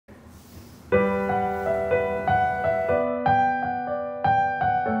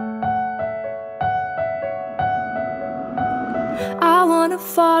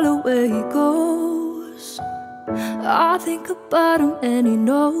follow where he goes. I think about him and he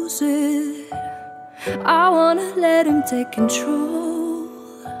knows it. I wanna let him take control,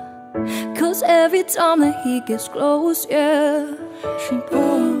 'cause every time that he gets close, yeah, she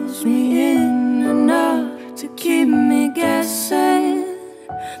pulls me in enough to keep me guessing.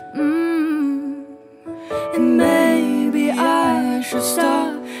 And maybe I should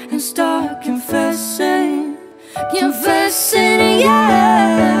stop and start confessing. Confessing,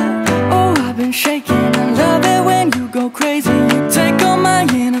 yeah. Oh, I've been shaking. I love it when you go crazy. You take all my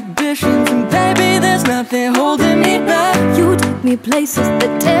inhibitions, and baby, there's nothing holding me back. You take me places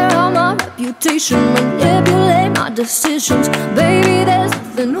that tear out my reputation, manipulate my decisions. Baby, there's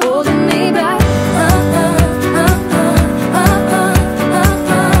nothing holding me back.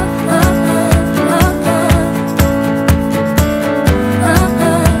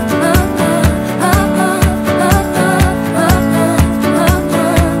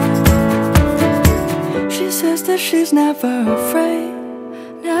 She's never afraid,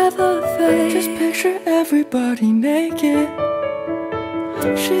 never afraid. Just picture everybody naked.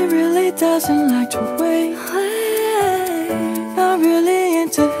 She really doesn't like to wait. Not really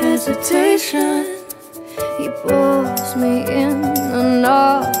into hesitation. He pulls me in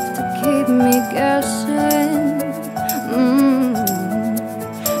enough to keep me guessing.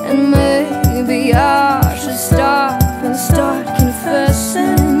 And maybe I should stop and start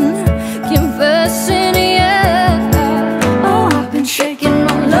confessing. Confessing, yeah. Oh, I've been shaking.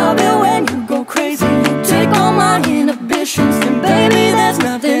 I love it when you go crazy. You take all my inhibitions, and baby, there's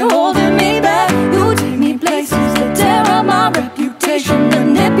nothing holding me back. You take me places that tear up my reputation,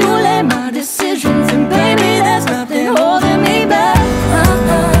 manipulate my decisions, and baby, there's nothing holding me back.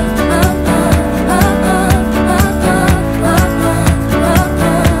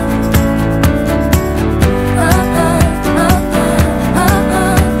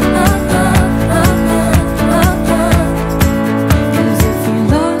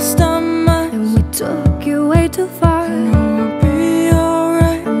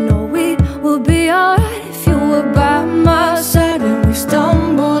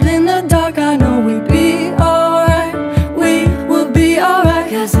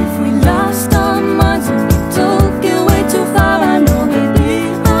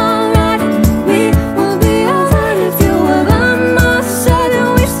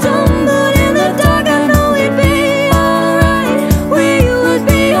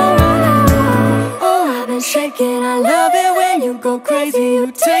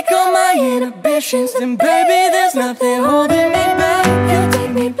 And baby, there's nothing holding me back. You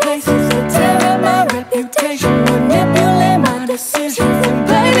take me places that tear up my reputation, manipulate my decisions, and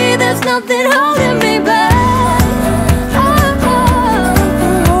baby, there's nothing holding me back.